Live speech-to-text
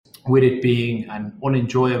with it being an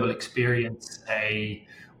unenjoyable experience, a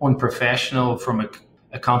unprofessional from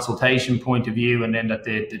a consultation point of view, and then that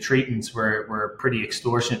the treatments were pretty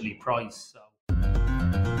extortionately priced. So.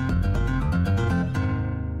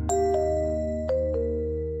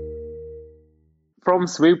 From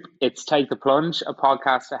Swoop, it's Take the Plunge, a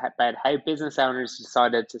podcast about how business owners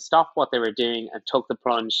decided to stop what they were doing and took the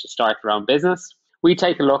plunge to start their own business. We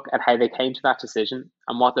take a look at how they came to that decision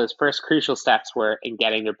and what those first crucial steps were in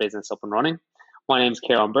getting their business up and running. My name's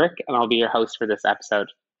Kieran Burke, and I'll be your host for this episode.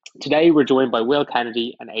 Today, we're joined by Will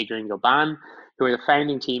Kennedy and Adrian Goban, who are the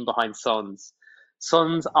founding team behind Suns.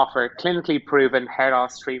 Suns offer clinically proven hair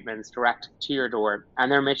loss treatments direct to your door,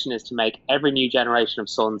 and their mission is to make every new generation of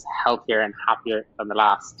Suns healthier and happier than the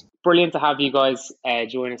last. Brilliant to have you guys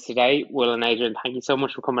join us today. Will and Adrian, thank you so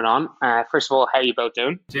much for coming on. First of all, how are you both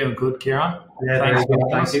doing? Doing good, Kieran. Yeah,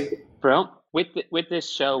 thank you. Brilliant. With this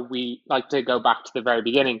show, we like to go back to the very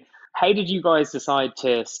beginning. How did you guys decide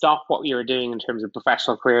to stop what you were doing in terms of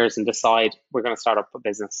professional careers and decide we're going to start up a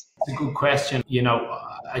business? It's a good question.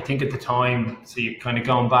 I think at the time, so you're kind of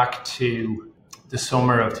going back to the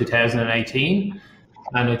summer of 2018.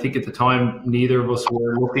 And I think at the time, neither of us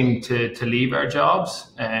were looking to leave our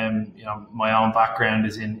jobs. My own background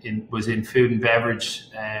was in food and beverage.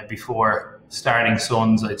 Before starting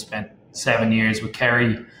Suns, I'd spent 7 years with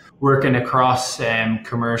Kerry, working across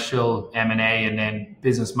commercial M&A and then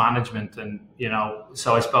business management. And,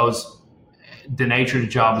 so I suppose the nature of the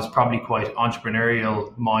job is probably quite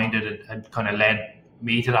entrepreneurial minded and kind of led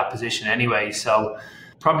me to that position anyway. So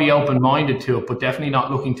probably open-minded to it, but definitely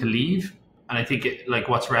not looking to leave. And I think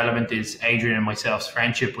what's relevant is Adrian and myself's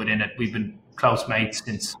friendship within it. We've been close mates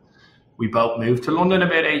since we both moved to London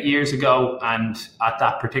about 8 years ago. And at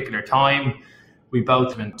that particular time, we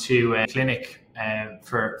both went to a clinic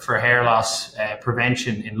for hair loss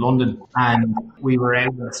prevention in London, and we were out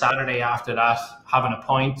on a Saturday after that having a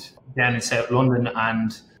pint down in South London,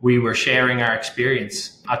 and we were sharing our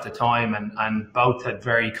experience at the time, and both had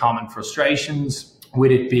very common frustrations with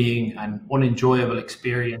it being an unenjoyable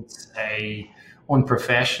experience, a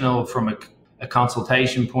unprofessional from a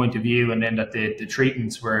consultation point of view, and then that the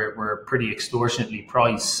treatments were pretty extortionately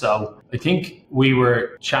priced. So I think we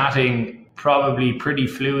were chatting probably pretty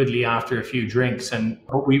fluidly after a few drinks, and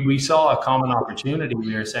we saw a common opportunity.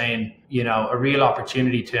 We were saying, a real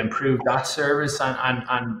opportunity to improve that service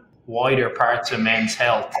and wider parts of men's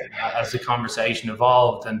health as the conversation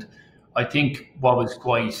evolved. And I think what was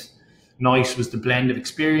quite nice was the blend of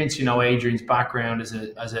experience. Adrian's background as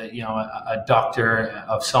a doctor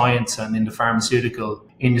of science and in the pharmaceutical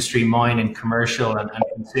industry, mine in commercial and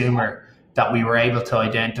consumer, that we were able to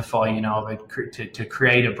identify, to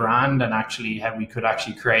create a brand and actually how we could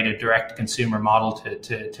actually create a direct consumer model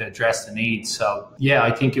to address the needs. So yeah,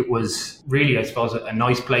 I think it was really, I suppose, a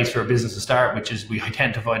nice place for a business to start, which is we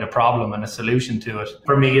identified a problem and a solution to it.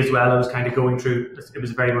 For me as well, I was kind of going through, it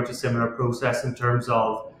was very much a similar process in terms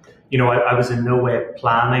of, I was in no way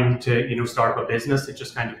planning to, start up a business. It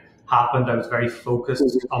just kind of happened. I was very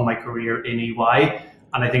focused on my career in EY.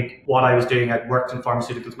 And I think what I was doing, I'd worked in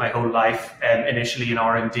pharmaceuticals my whole life, initially in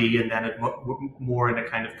R&D and then more in a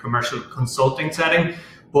kind of commercial consulting setting.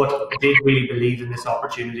 But I did really believe in this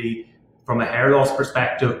opportunity from a hair loss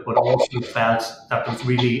perspective, but also felt that there was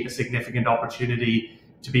really a significant opportunity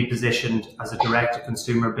to be positioned as a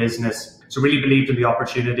direct-to-consumer business. So really believed in the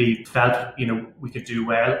opportunity, felt, we could do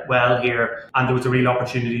well here. And there was a real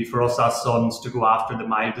opportunity for us as Suns to go after the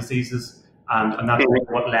mild diseases. And that's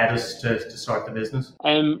what led us to start the business.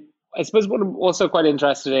 I suppose what I'm also quite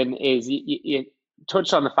interested in is you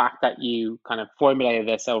touched on the fact that you kind of formulated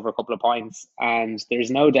this over a couple of pints. And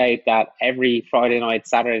there's no doubt that every Friday night,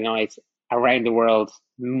 Saturday night around the world,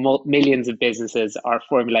 millions of businesses are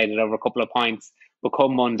formulated over a couple of pints. But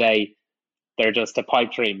come Monday, they're just a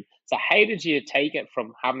pipe dream. So how did you take it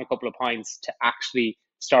from having a couple of pints to actually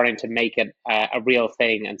starting to make it a real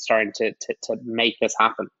thing and starting to make this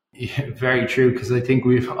happen? Yeah, very true, because I think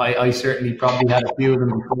I certainly probably had a few of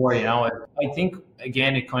them before. I think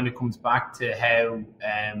again it kind of comes back to how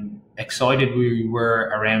excited we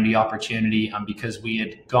were around the opportunity, and because we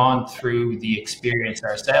had gone through the experience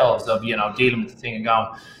ourselves of dealing with the thing and going,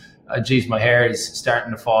 geez, my hair is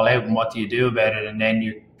starting to fall out, and what do you do about it? And then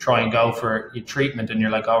you try and go for your treatment, and you're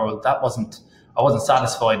like, oh well, I wasn't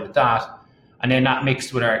satisfied with that. And then that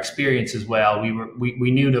mixed with our experience as well.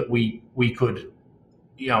 We knew that we could.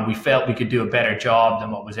 We felt we could do a better job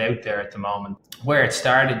than what was out there at the moment. Where it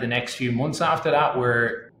started the next few months after that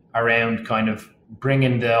were around kind of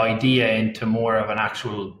bringing the idea into more of an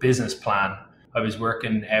actual business plan. I was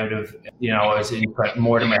working out of, I was in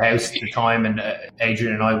Mortimer House at the time, and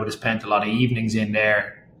Adrian and I would have spent a lot of evenings in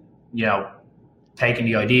there taking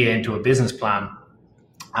the idea into a business plan.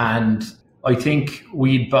 And I think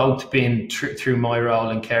we'd both been through my role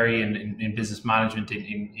in Kerry in business management,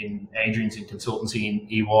 in Adrian's in consultancy, in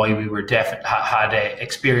EY. We were definitely had a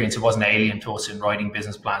experience. It wasn't alien to us in writing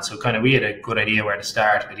business plans. So kind of we had a good idea where to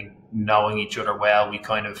start. I think knowing each other well, we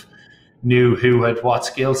kind of knew who had what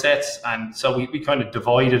skill sets, and so we kind of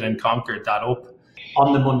divided and conquered that up.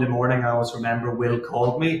 On the Monday morning, I always remember Will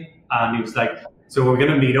called me and he was like, "So we're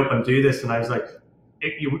going to meet up and do this," and I was like,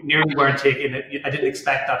 you nearly weren't taking it. I didn't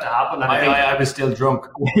expect that to happen. And I was still drunk.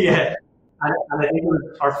 Yeah. And I think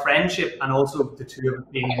our friendship and also the two of us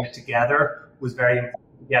being in it together was very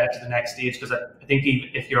important to get it to the next stage, because I think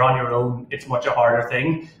if you're on your own, it's much a harder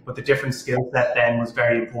thing. But the different skill set then was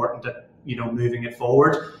very important at, moving it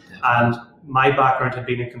forward. And my background had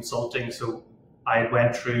been in consulting. So I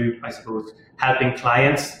went through, I suppose, helping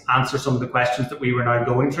clients answer some of the questions that we were now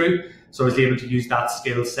going through. So I was able to use that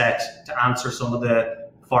skill set to answer some of the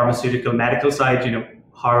pharmaceutical medical side.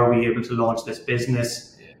 How are we able to launch this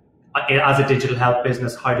business as a digital health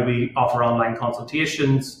business? How do we offer online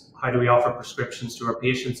consultations? How do we offer prescriptions to our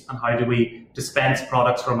patients? And how do we dispense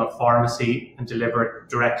products from a pharmacy and deliver it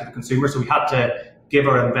direct to the consumer? So we had to give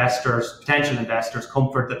our potential investors,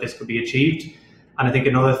 comfort that this could be achieved. And I think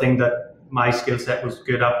another thing that my skill set was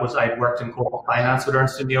good at was I'd worked in corporate finance with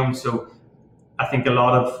Ernst & Young. So I think a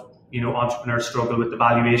lot of entrepreneurs struggle with the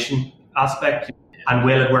valuation aspect, and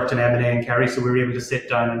Will had worked in M&A in Kerry, so we were able to sit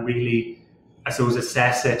down and really, I suppose,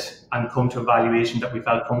 assess it and come to a valuation that we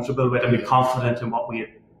felt comfortable with and be confident in what we had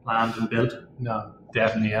planned and built. No,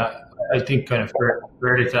 definitely. I think kind of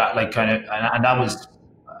further to that, and that was,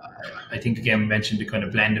 I think again, we mentioned the kind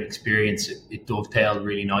of blend of experience. It dovetailed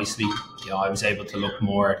really nicely. I was able to look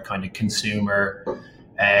more at kind of consumer,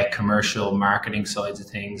 commercial marketing sides of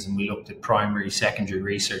things, and we looked at primary, secondary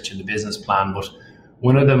research in the business plan. But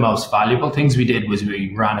one of the most valuable things we did was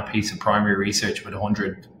we ran a piece of primary research with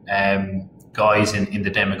 100 guys in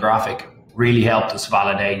the demographic. Really helped us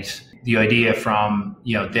validate the idea from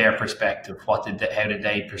their perspective. How did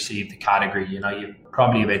they perceive the category? You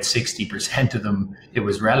probably about 60% of them it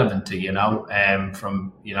was relevant to,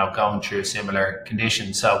 from going through a similar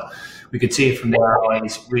condition. So we could see it from their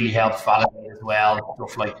eyes. Really helped validate as well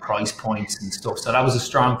stuff like price points and stuff. So that was a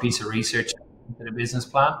strong piece of research into the business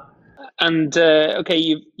plan. And okay,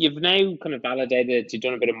 you've now kind of validated. You've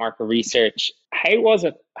done a bit of market research. How was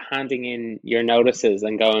it handing in your notices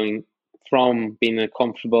and going from being a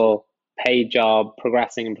comfortable paid job,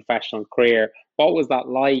 progressing in professional career? What was that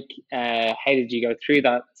like? How did you go through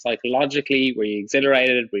that psychologically? Were you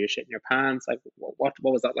exhilarated? Were you shitting your pants? Like, what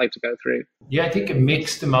was that like to go through? Yeah, I think a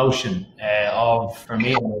mixed emotion for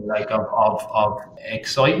me, of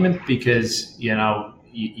excitement, because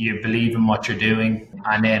you believe in what you're doing,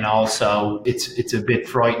 and then also it's a bit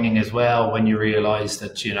frightening as well when you realize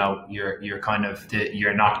that you're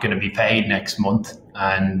not going to be paid next month,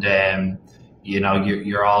 and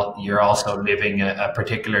you're also living a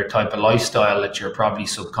particular type of lifestyle that you're probably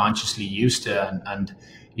subconsciously used to, and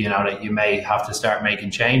that you may have to start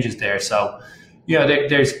making changes there. So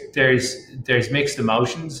there's mixed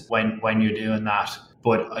emotions when you're doing that.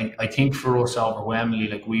 But I think for us overwhelmingly,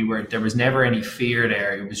 there was never any fear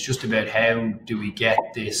there. It was just about how do we get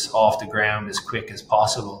this off the ground as quick as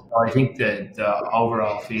possible. I think the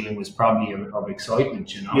overall feeling was probably of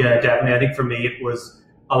excitement, Yeah, definitely. I think for me it was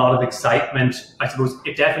a lot of excitement. I suppose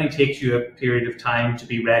it definitely takes you a period of time to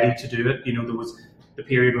be ready to do it. There was the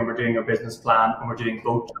period when we're doing our business plan and we're doing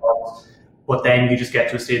both jobs. But then you just get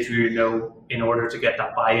to a stage where in order to get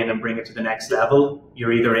that buy-in and bring it to the next level,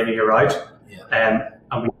 you're either in or you're out. Yeah.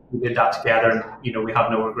 And we did that together, and we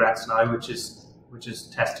have no regrets now, which is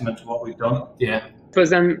testament to what we've done. Yeah. Because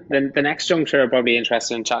then the next juncture I'm probably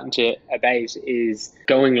interested in chatting to you about is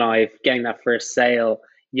going live, getting that first sale.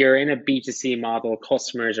 You're in a B2C model,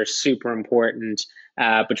 customers are super important,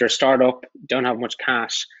 but you're a startup, don't have much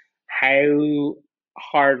cash. How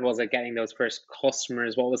hard was it getting those first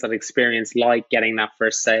customers? What was that experience like, getting that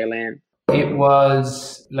first sale in? It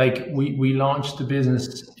was like we launched the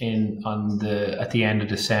business at the end of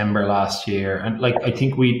December last year, and I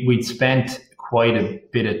think we'd spent quite a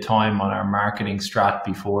bit of time on our marketing strat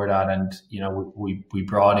before that, and we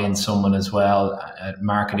brought in someone as well at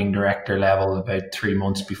marketing director level about 3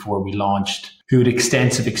 months before we launched, who had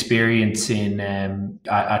extensive experience in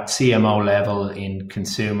at CMO level in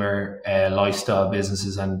consumer lifestyle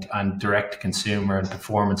businesses and direct to consumer and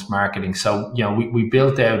performance marketing. So we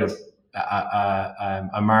built out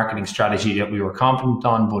a marketing strategy that we were confident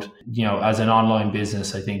on. But, you know, as an online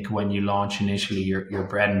business, I think when you launch initially, your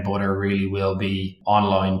bread and butter really will be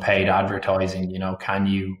online paid advertising. You know, can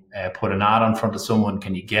you put an ad in front of someone?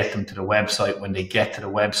 Can you get them to the website? When they get to the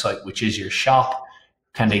website, which is your shop,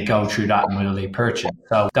 can they go through that and will they purchase?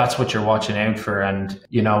 So that's what you're watching out for. And,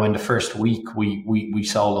 you know, in the first week, we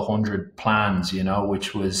sold 100 plans, you know,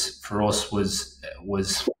 which was, for us,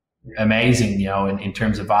 was amazing, you know, in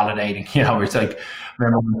terms of validating. You know, it's like,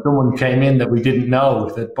 remember when someone came in that we didn't know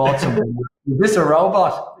that bought something, is this a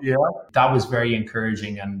robot? Yeah. That was very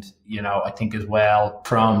encouraging. And, you know, I think as well,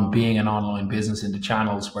 from being an online business into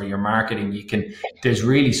channels where you're marketing, there's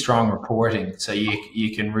really strong reporting. So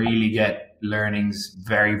you can really get learnings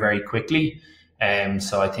very, very quickly.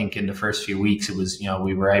 So I think in the first few weeks, it was, you know,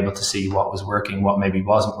 we were able to see what was working, what maybe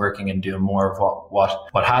wasn't working, and doing more of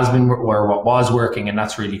what has been, or what was working. And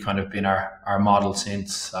that's really kind of been our model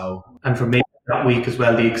since. So, and for me that week as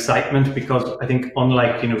well, the excitement, because I think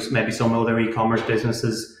unlike, you know, maybe some other e-commerce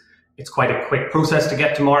businesses, it's quite a quick process to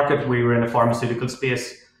get to market. We were in a pharmaceutical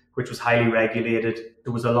space, which was highly regulated.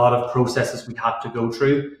 There was a lot of processes we had to go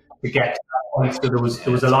through to get to that point. So there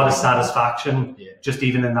was a lot of satisfaction just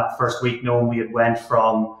even in that first week, knowing we had went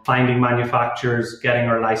from finding manufacturers, getting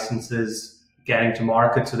our licenses, getting to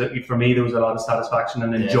market. So that for me, there was a lot of satisfaction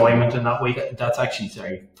and enjoyment in that week. That's actually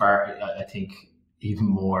very far, I think, even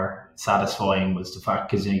more satisfying was the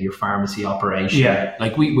fact, because, you know, your pharmacy operation,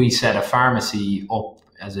 like we set a pharmacy up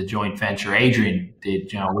as a joint venture. Adrian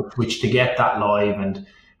did, you know, which to get that live and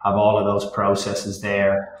have all of those processes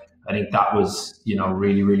there, I think that was, you know,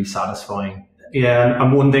 really, really satisfying. Yeah,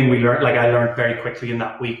 and one thing we learned, like I learned very quickly in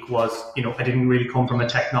that week, was, you know, I didn't really come from a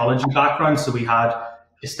technology background, so we had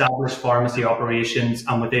established pharmacy operations,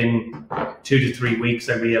 and within 2 to 3 weeks,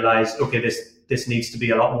 I realized, okay, this needs to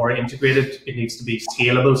be a lot more integrated. It needs to be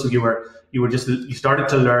scalable. So you started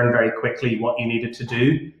to learn very quickly what you needed to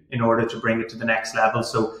do in order to bring it to the next level.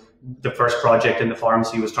 So the first project in the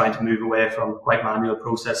pharmacy was trying to move away from quite manual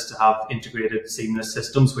process to have integrated, seamless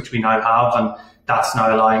systems, which we now have, and that's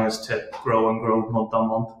now allowing us to grow and grow month on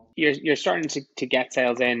month. You're starting to get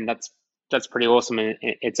sales in. That's pretty awesome in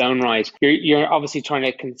its own right. You're obviously trying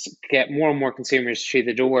to get more and more consumers through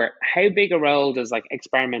the door. How big a role does like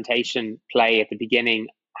experimentation play at the beginning?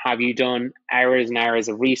 Have you done hours and hours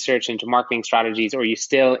of research into marketing strategies, or are you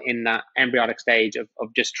still in that embryonic stage of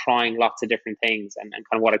just trying lots of different things, and kind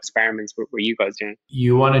of what experiments were you guys doing?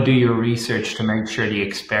 You want to do your research to make sure the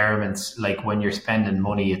experiments, like when you're spending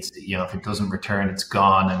money, it's, you know, if it doesn't return, it's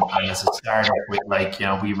gone. And as a startup, with, like, you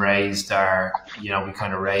know, we kind of raised our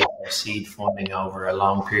seed funding over a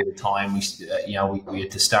long period of time. We had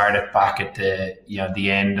to start it back at the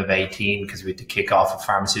end of 18, because we had to kick off a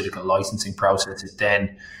pharmaceutical licensing process.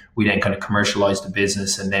 We then kind of commercialized the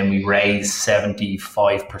business, and then we raised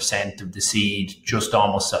 75% of the seed just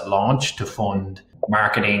almost at launch to fund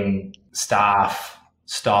marketing, staff,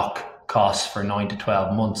 stock costs for 9 to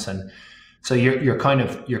 12 months. And so you're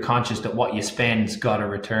conscious that what you spend's got a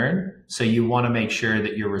return. So you want to make sure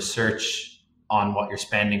that your research on what you're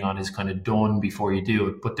spending on is kind of done before you do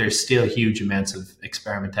it. But there's still huge amounts of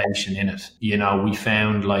experimentation in it. You know, we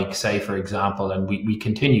found, like, say, for example, and we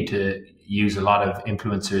continue to use a lot of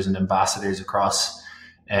influencers and ambassadors across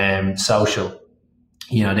social.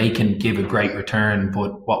 You know, they can give a great return,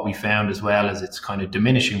 but what we found as well is it's kind of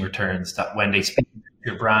diminishing returns, that when they speak to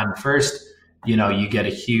your brand first, you know, you get a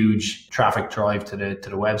huge traffic drive to the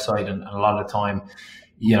website, and a lot of the time,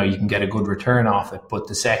 you know, you can get a good return off it. But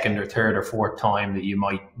the second or third or fourth time that you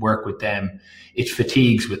might work with them, it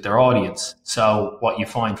fatigues with their audience. So what you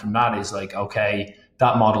find from that is, like, okay,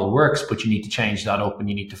 that model works, but you need to change that up, and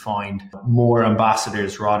you need to find more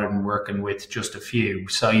ambassadors rather than working with just a few.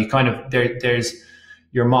 So you kind of, there's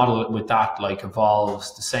your model with that, like,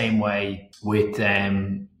 evolves the same way with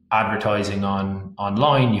advertising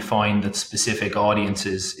online. You find that specific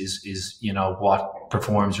audiences is you know, what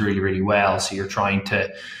performs really, really well. So you're trying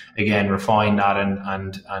to, again, refine that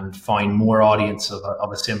and find more audience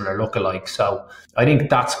of a similar lookalike. So I think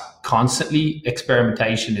that's constantly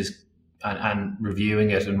experimentation and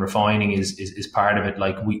reviewing it and refining is part of it.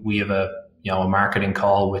 Like we have a marketing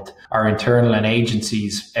call with our internal and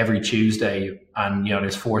agencies every Tuesday, and, you know,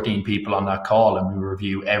 there's 14 people on that call, and we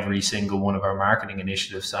review every single one of our marketing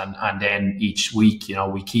initiatives. And then each week, you know,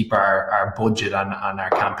 we keep our budget and our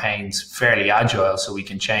campaigns fairly agile, so we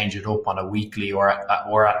can change it up on a weekly or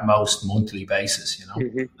at most monthly basis, you know.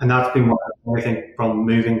 Mm-hmm. And that's been what I think, from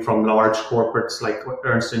moving from large corporates like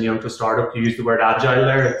Ernst & Young to startup. You use the word agile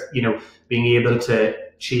there. It's, you know, being able to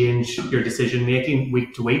change your decision making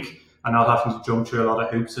week to week. and not having to jump through a lot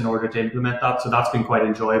of hoops in order to implement that. So that's been quite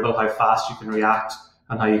enjoyable, how fast you can react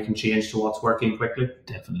and how you can change to what's working quickly.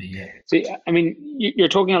 Definitely, yeah. So, I mean, you're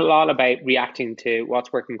talking a lot about reacting to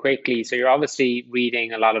what's working quickly. So you're obviously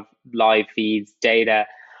reading a lot of live feeds, data.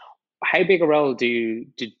 How big a role do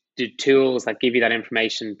tools that give you that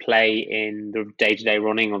information play in the day-to-day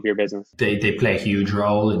running of your business? They play a huge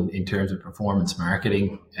role in terms of performance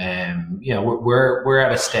marketing. We're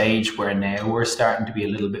at a stage where now we're starting to be a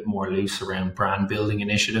little bit more loose around brand building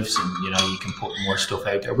initiatives, and you can put more stuff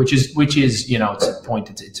out there, which is it's a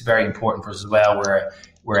point. It's very important for us as well.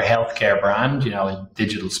 We're a healthcare brand. In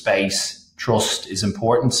digital space, trust is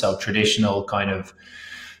important. So traditional kind of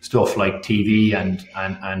stuff like TV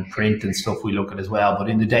and print and stuff we look at as well. But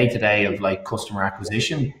in the day-to-day of like customer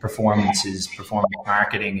acquisition, performance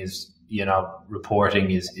marketing is, reporting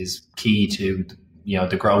is key to,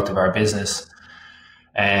 the growth of our business.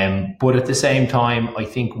 But at the same time, I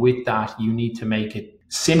think with that, you need to make it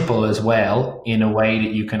simple as well in a way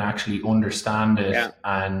that you can actually understand it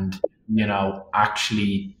and,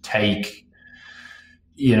 actually take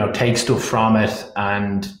stuff from it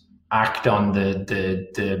and act on the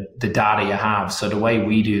data you have. So the way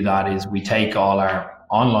we do that is we take all our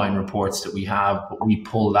online reports that we have, but we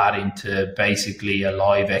pull that into basically a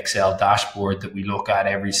live Excel dashboard that we look at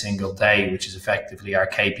every single day, which is effectively our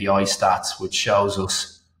KPI stats, which shows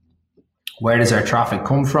us where does our traffic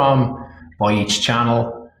come from by each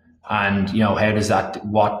channel, and how does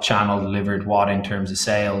what channel delivered what in terms of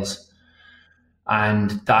sales. And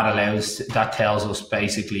that tells us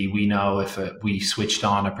basically, we know if we switched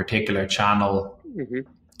on a particular channel,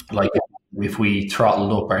 like if we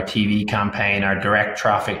throttled up our TV campaign, our direct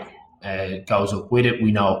traffic goes up with it,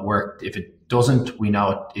 we know it worked. If it doesn't, we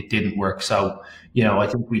know it didn't work. So, I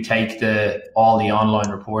think we take all the online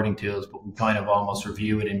reporting tools, but we kind of almost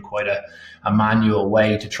review it in quite a manual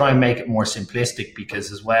way to try and make it more simplistic,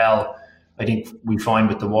 because as well, I think we find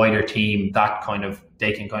with the wider team that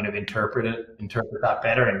they can kind of interpret that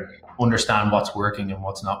better and understand what's working and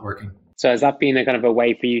what's not working. So has that been a kind of a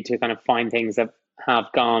way for you to kind of find things that have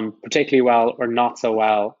gone particularly well or not so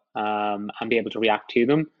well, and be able to react to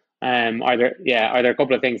them? Are there a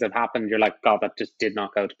couple of things that happened you're like, God, that just did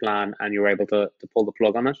not go to plan, and you were able to pull the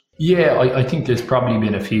plug on it? Yeah, I think there's probably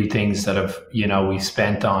been a few things that have, we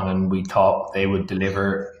spent on and we thought they would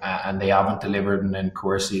deliver, and they haven't delivered. And then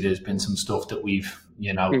conversely, there's been some stuff that we've,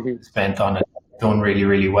 spent on and done really,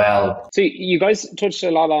 really well. So you guys touched a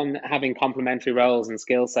lot on having complementary roles and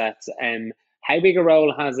skill sets. How big a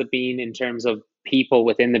role has it been in terms of people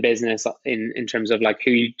within the business, in terms of like,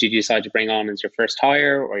 who did you decide to bring on as your first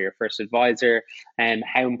hire or your first advisor, and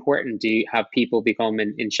how important do you have people become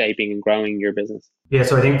in shaping and growing your business? Yeah,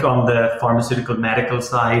 so I think on the pharmaceutical medical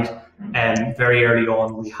side, very early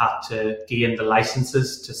on we had to gain the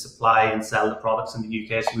licenses to supply and sell the products in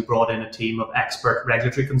the UK. So we brought in a team of expert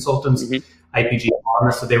regulatory consultants, IPG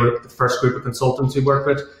Pharma. So they were the first group of consultants we worked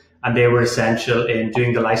with, and they were essential in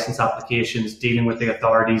doing the license applications, dealing with the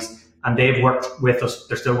authorities. And they've worked with us,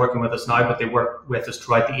 they're still working with us now, but they worked with us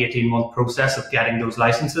throughout the 18-month process of getting those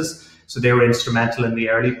licenses. So they were instrumental in the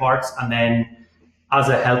early parts. And then as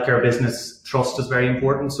a healthcare business, trust is very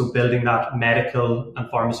important. So building that medical and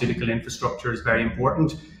pharmaceutical infrastructure is very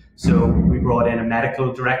important. So we brought in a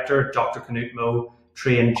medical director, Dr. Knut Moe,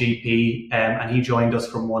 trained GP, and he joined us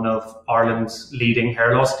from one of Ireland's leading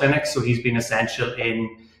hair loss clinics. So he's been essential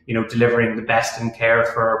in, delivering the best in care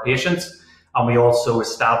for our patients. And we also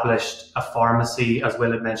established a pharmacy, as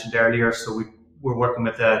Will had mentioned earlier. So we're working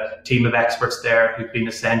with a team of experts there who've been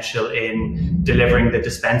essential in delivering the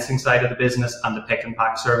dispensing side of the business and the pick and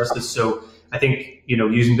pack services. So I think,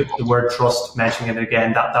 using the word trust, mentioning it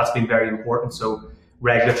again, that's been very important. So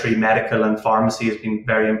regulatory, medical and pharmacy has been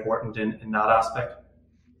very important in that aspect.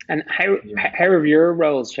 And how have your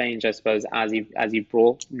roles changed, I suppose, as you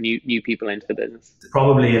brought new people into the business?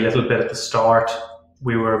 Probably a little bit at the start.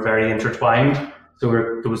 We were very intertwined, so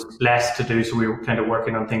there was less to do, so we were kind of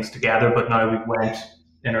working on things together. But now we went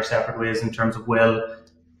in our separate ways. In terms of Will,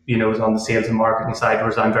 is on the sales and marketing side,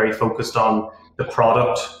 whereas I'm very focused on the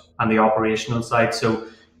product and the operational side. So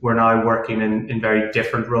we're now working in very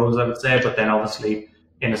different roles, I would say. But then obviously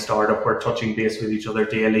in a startup, we're touching base with each other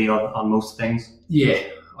daily on most things. Yeah.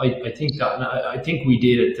 I think we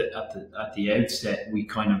did it at the outset.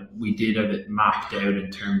 We did have it mapped out in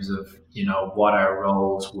terms of what our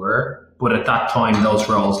roles were, but at that time those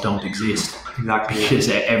roles don't exist. Exactly, because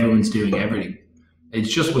everyone's doing everything.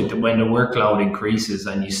 It's just when the workload increases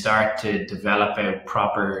and you start to develop out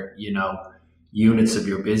proper units of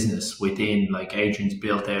your business within, like Adrian's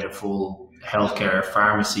built out a full healthcare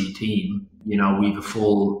pharmacy team. We've a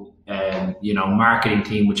full marketing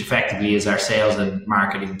team, which effectively is our sales and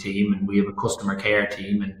marketing team, and we have a customer care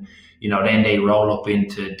team, and then they roll up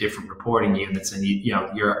into different reporting units, and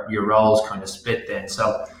your roles kind of split then.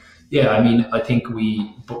 So yeah, I mean, I think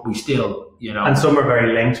we still, and some are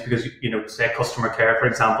very linked because, say customer care, for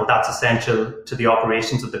example, that's essential to the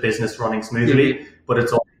operations of the business running smoothly, but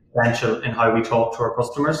it's also essential in how we talk to our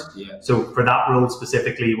customers. Yeah. So for that role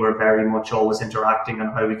specifically, we're very much always interacting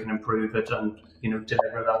on how we can improve it and,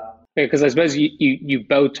 deliver that. Because I suppose you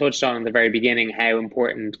both touched on in the very beginning how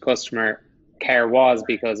important customer care was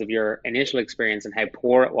because of your initial experience and how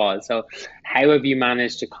poor it was. So how have you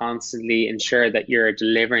managed to constantly ensure that you're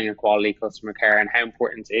delivering a quality customer care, and how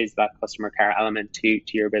important is that customer care element to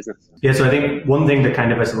your business? Yeah, so I think one thing that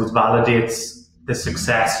kind of, I suppose, validates the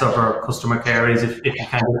success of our customer care is if you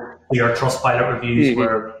kind of see our Trustpilot reviews,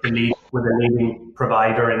 we're the leading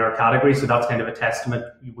provider in our category. So that's kind of a testament.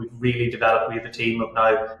 We've really developed, we have a team of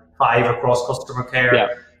now 5 across customer care. Yeah.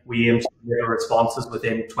 We aim to deliver responses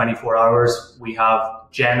within 24 hours. We have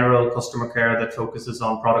general customer care that focuses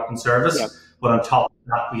on product and service. Yep. But on top of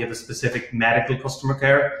that, we have a specific medical customer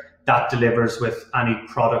care that delivers with any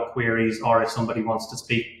product queries, or if somebody wants to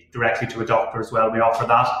speak directly to a doctor as well, we offer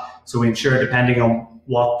that. So we ensure, depending on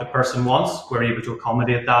what the person wants, we're able to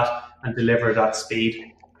accommodate that and deliver that speed.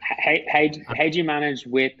 How do you manage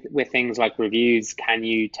with things like reviews? Can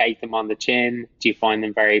you take them on the chin? Do you find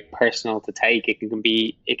them very personal to take? It can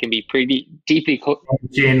be pretty deeply cut.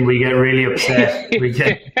 Chin, we get really upset. If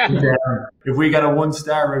we got a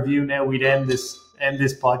 1-star review now, we'd end this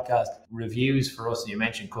podcast. Reviews for us, you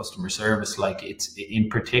mentioned customer service, like it's in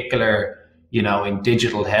particular, in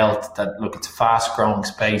digital health, that look, it's a fast growing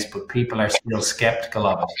space, but people are still skeptical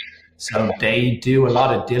of it. So they do a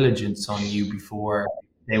lot of diligence on you before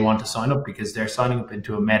they want to sign up, because they're signing up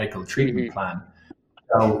into a medical treatment plan.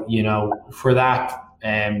 So, for that,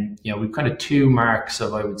 we've kind of 2 marks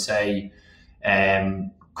of, I would say,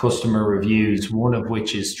 customer reviews, one of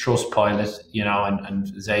which is Trustpilot,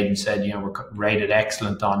 and as Aidan said, we're rated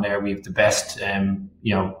excellent on there. We have the best,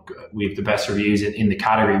 we have the best reviews in the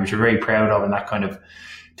category, which we're very proud of, and that kind of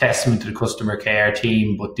testament to the customer care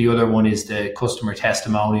team. But the other one is the customer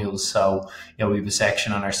testimonials. So, we have a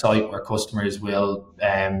section on our site where customers will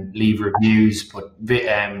leave reviews, but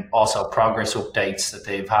also progress updates that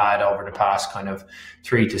they've had over the past kind of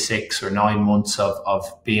 3 to 6 or 9 months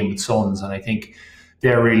of being with Sons. And I think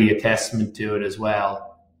they're really a testament to it as well.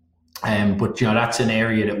 But that's an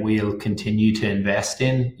area that we'll continue to invest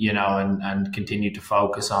in, and continue to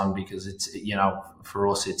focus on, because it's, for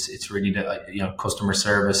us, it's really the, customer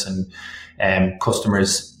service and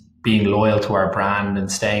customers being loyal to our brand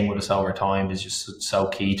and staying with us over time is just so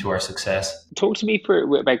key to our success. Talk to me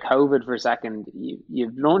about COVID for a second.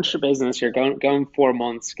 You've launched your business, you're going 4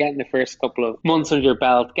 months, getting the first couple of months under your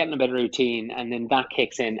belt, getting a bit of routine, and then that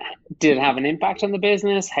kicks in. Did it have an impact on the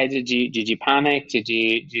business? How did you panic? Did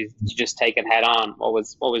you just take it head on? What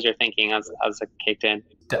was your thinking as it kicked in?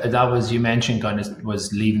 That was, you mentioned, kind of,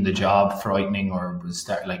 was leaving the job frightening, or was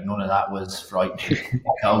that, like, none of that was frightening?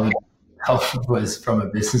 COVID was, from a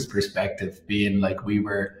business perspective, being like, we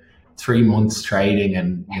were 3 months trading,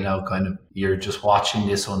 and kind of, you're just watching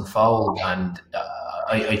this unfold. And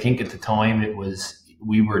I think at the time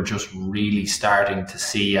we were just really starting to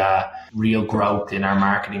see real growth in our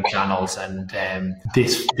marketing channels, and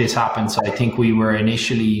this happened. So I think we were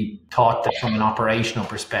initially thought that from an operational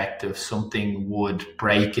perspective, something would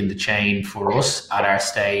break in the chain for us at our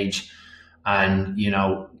stage, and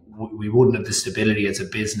we wouldn't have the stability as a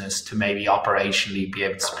business to maybe operationally be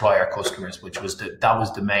able to supply our customers, which was that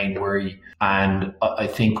was the main worry. And I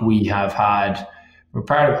think we have had, we're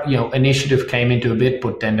part of, initiative came into a bit,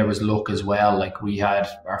 but then there was luck as well. Like, we had,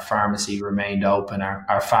 our pharmacy remained open,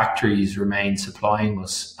 our factories remained supplying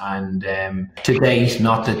us, and to date,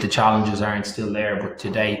 not that the challenges aren't still there, but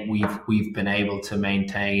to date we've been able to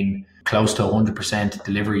maintain close to 100%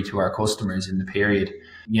 delivery to our customers in the period.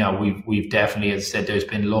 We've definitely, as I said, there's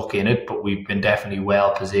been luck in it, but we've been definitely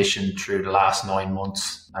well positioned through the last 9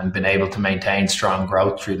 months and been able to maintain strong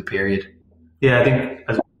growth through the period. Yeah, I think,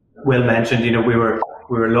 as Will mentioned, we were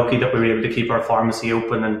lucky that we were able to keep our pharmacy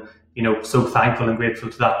open, and so thankful and grateful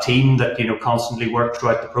to that team that constantly worked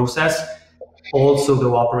throughout the process. Also,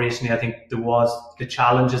 though, operationally, I think the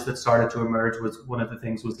challenges that started to emerge was, one of the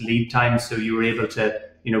things was lead time. So you were able to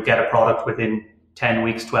get a product within 10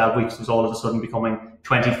 weeks, 12 weeks was all of a sudden becoming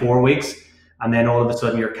 24 weeks. And then all of a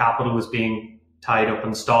sudden your capital was being tied up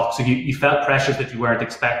in stock. So you felt pressures that you weren't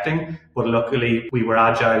expecting, but luckily we were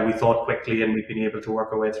agile, we thought quickly, and we've been able to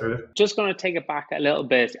work our way through it. Just going to take it back a little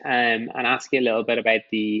bit and ask you a little bit about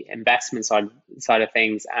the investment side of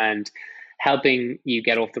things, and helping you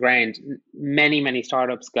get off the ground. Many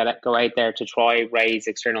startups go out there to try raise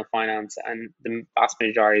external finance, and the vast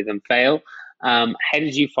majority of them fail. How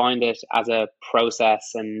did you find it as a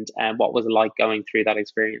process, and what was it like going through that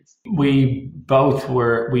experience? We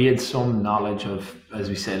had some knowledge of, as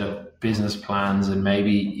we said, of business plans and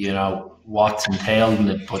maybe, what's entailed in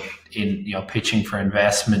it, but in, pitching for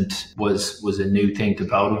investment was a new thing to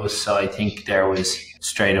both of us. So I think there was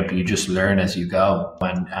straight up, you just learn as you go.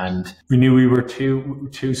 And we knew we were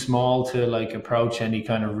too small to like approach any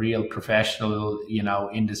kind of real professional,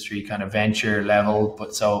 industry kind of venture level.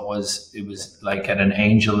 But so it was like at an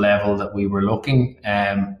angel level that we were looking.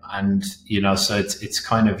 So it's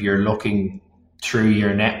kind of, you're looking through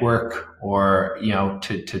your network or,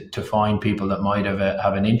 to find people that might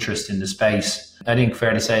have an interest in the space. I think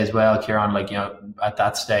fair to say as well, Kieran, at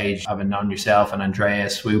that stage, having known yourself and Andrea,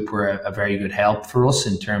 Swoop were a very good help for us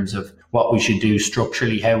in terms of what we should do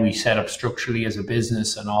structurally, how we set up structurally as a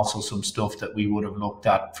business, and also some stuff that we would have looked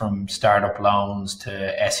at from startup loans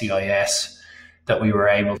to SEIS that we were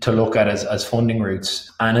able to look at as funding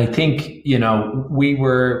routes. And I think,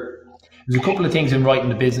 there's a couple of things in writing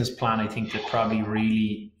the business plan, I think, that probably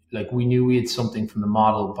really, we knew we had something from the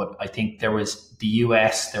model, but I think there was the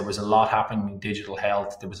US, there was a lot happening in digital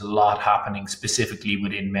health. There was a lot happening specifically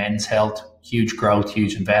within men's health, huge growth,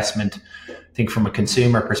 huge investment. I think from a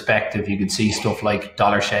consumer perspective, you could see stuff like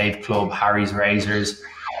Dollar Shave Club, Harry's Razors,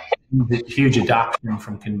 huge adoption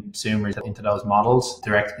from consumers into those models,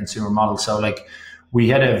 direct consumer models. So we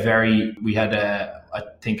had I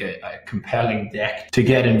think a compelling deck to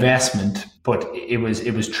get investment, but it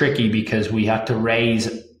was tricky because we had to raise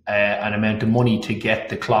an amount of money to get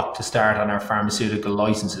the clock to start on our pharmaceutical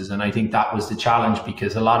licenses. And I think that was the challenge,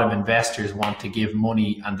 because a lot of investors want to give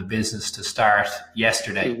money and the business to start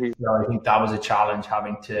yesterday. Mm-hmm. So I think that was a challenge,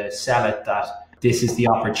 having to sell it that this is the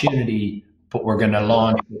opportunity, but we're going to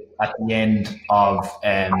launch it at the end of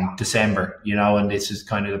December, and this is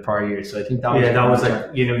kind of the prior year. So I think that was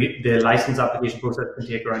the license application process can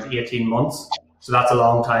take around 18 months. So that's a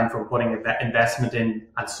long time for putting investment in,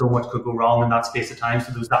 and so much could go wrong in that space of time.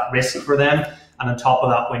 So there's that risk for them. And on top of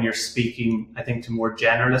that, when you're speaking, I think, to more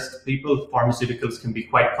generalist people, pharmaceuticals can be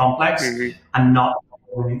quite complex, mm-hmm. and not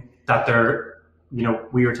that they're,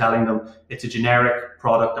 we were telling them it's a generic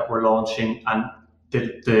product that we're launching, and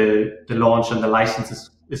the launch and the license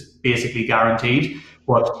is basically guaranteed,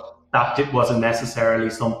 but that wasn't necessarily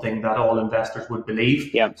something that all investors would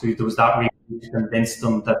believe. Yeah. So there was that reason to convince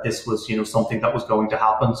them that this was, something that was going to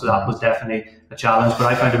happen. So that was definitely a challenge, but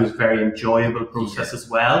I found it was a very enjoyable process as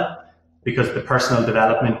well, because the personal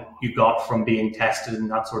development you got from being tested in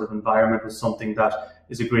that sort of environment was something that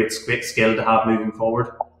is a great skill to have moving forward.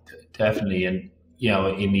 Definitely. And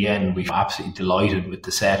in the end, we're absolutely delighted with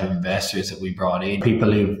the set of investors that we brought in.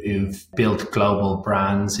 People who've built global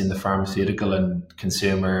brands in the pharmaceutical and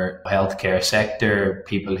consumer healthcare sector,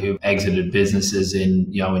 people who've exited businesses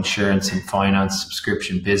in, insurance and finance,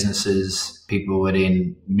 subscription businesses, people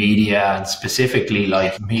within media, and specifically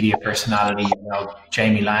media personality,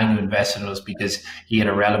 Jamie Lang, who invested in us because he had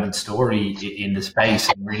a relevant story in the space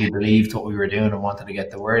and really believed what we were doing and wanted to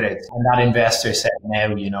get the word out. And that investor set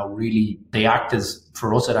now, really, they act as,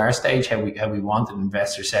 for us at our stage, how we wanted an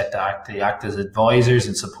investor set to act. They act as advisors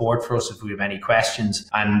and support for us if we have any questions,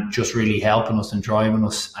 and just really helping us and driving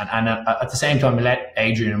us. And at the same time, we let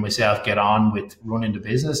Adrian and myself get on with running the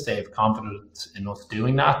business. They have confidence in us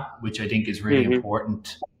doing that, which I think is really mm-hmm.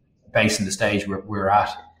 important based on the stage we're at.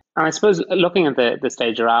 And I suppose, looking at the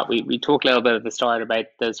stage you're at, we talked a little bit at the start about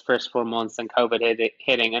those first 4 months and COVID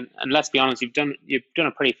hitting, and let's be honest, you've done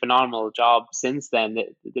a pretty phenomenal job since then.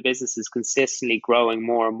 The business is consistently growing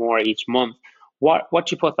more and more each month. What do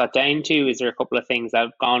you put that down to? Is there a couple of things that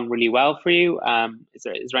have gone really well for you? Is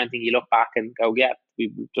there anything you look back and go, yeah,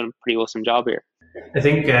 we've done a pretty awesome job here? I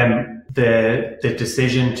think the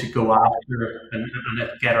decision to go after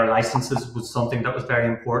and get our licenses was something that was very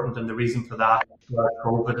important, and the reason for that,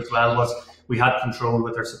 COVID as well, was we had control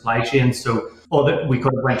with our supply chain. So we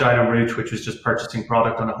could have went down a route which was just purchasing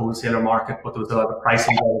product on a wholesaler market, but there was a lot of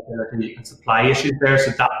pricing volatility and supply issues there.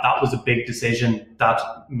 So that was a big decision that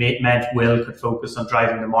meant Will could focus on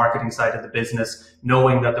driving the marketing side of the business,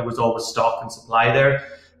 knowing that there was always stock and supply there.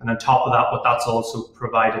 And on top of that, what that's also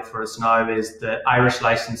provided for us now is the Irish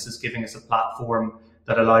license is giving us a platform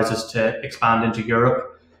that allows us to expand into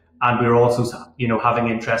Europe. And we're also, having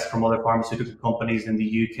interest from other pharmaceutical companies in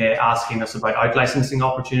the UK asking us about out-licensing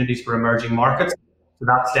opportunities for emerging markets. So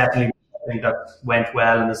that's definitely something that went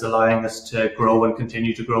well and is allowing us to grow and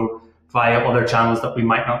continue to grow via other channels that we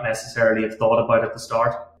might not necessarily have thought about at the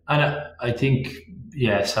start. And I think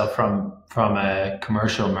Yeah, so from a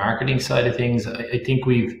commercial marketing side of things, I think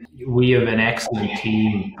we have an excellent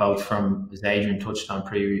team, both from, as Adrian touched on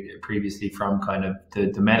previously, from kind of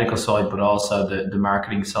the medical side, but also the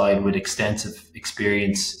marketing side, with extensive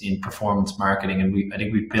experience in performance marketing. And I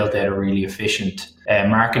think we've built out a really efficient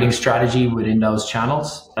marketing strategy within those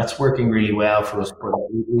channels. That's working really well for us. But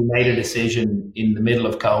we made a decision in the middle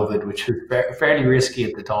of COVID, which was fairly risky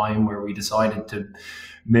at the time, where we decided to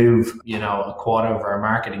move, a quarter of our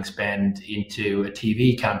marketing spend into a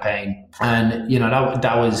TV campaign. And,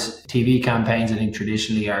 that was TV campaigns, I think,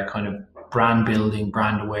 traditionally are kind of brand building,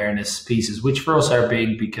 brand awareness pieces, which for us are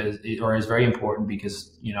big is very important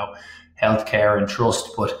because, healthcare and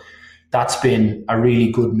trust. But that's been a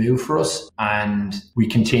really good move for us, and we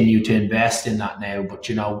continue to invest in that now. But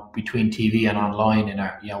between TV and online,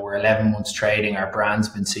 we're 11 months trading, our brand's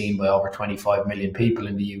been seen by over 25 million people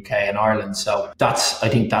in the UK and Ireland. So I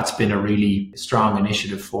think that's been a really strong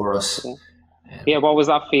initiative for us. Yeah, what was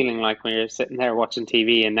that feeling like when you're sitting there watching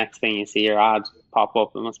TV and next thing you see your ad pop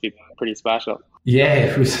up? It must be pretty special. Yeah,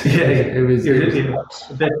 it was. Yeah, it was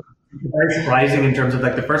a bit very surprising in terms of,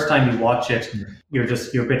 like, the first time you watch it, you're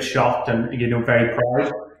a bit shocked and very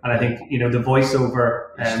proud. And I think the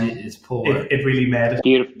voiceover is poor. It really made it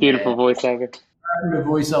beautiful voiceover. The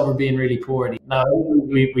voiceover being really poor. No,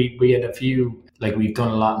 we had a few, like, we've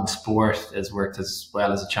done a lot in sport, has worked as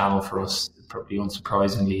well as a channel for us, probably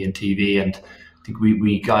unsurprisingly, in TV. And I think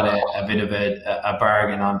we got a bit of a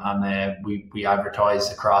bargain on we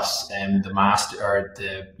advertised across the Master or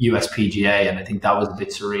the USPGA, and I think that was a bit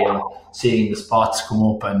surreal, seeing the spots come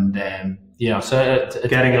up and so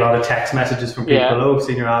getting a lot of text messages from people. Oh, I've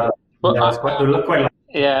seen your ad. But they look quite like.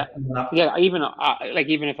 Yeah. Even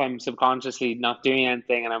if I'm subconsciously not doing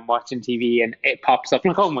anything and I'm watching TV and it pops up, I'm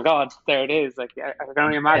like, oh my God, there it is. Like, I can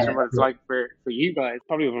only imagine what it's like for you guys.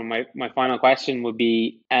 Probably one of my final question would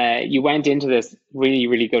be, you went into this really,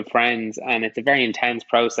 really good friends, and it's a very intense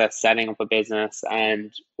process setting up a business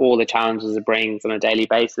and all the challenges it brings on a daily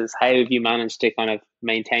basis. How have you managed to kind of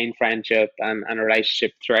maintain friendship and a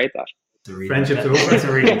relationship throughout that? Friendship's over. It's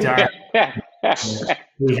really dark.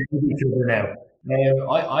 We hate each other now.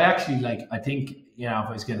 I actually, I think, if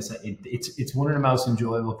I was going to say it's one of the most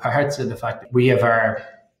enjoyable parts of the fact that we have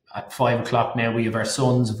at 5 o'clock now, we have our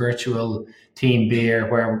son's virtual team beer,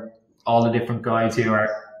 where all the different guys who are,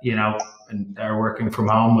 and are working from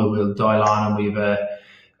home will dial on, and we have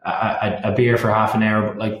a beer for half an hour.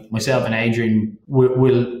 But like myself and Adrian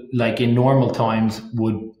will like in normal times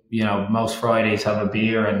would, most Fridays have a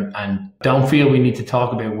beer and don't feel we need to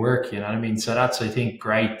talk about work, you know what I mean? So that's, I think,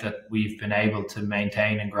 great that we've been able to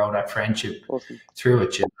maintain and grow that friendship through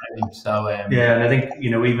it, you know what I mean? So, yeah, and I think,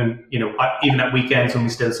 even at weekends when we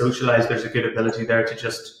still socialize, there's a good ability there to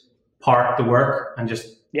just park the work and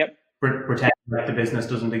just pretend that the business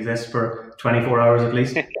doesn't exist for 24 hours at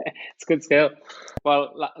least. It's a good skill.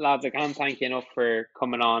 Well, lads, I can't thank you enough for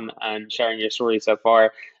coming on and sharing your story so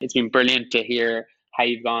far. It's been brilliant to hear how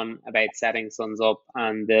you've gone about setting Sons up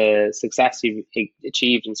and the success you've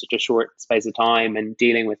achieved in such a short space of time and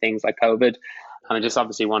dealing with things like COVID. And I just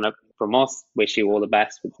obviously want to, from us, wish you all the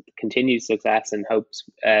best with continued success and hopes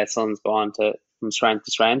Sons go on from strength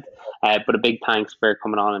to strength. But a big thanks for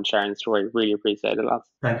coming on and sharing the story. Really appreciate it, lads.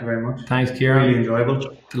 Thank you very much. Thanks, Kieran. Really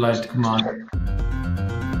enjoyable. Delighted to come on.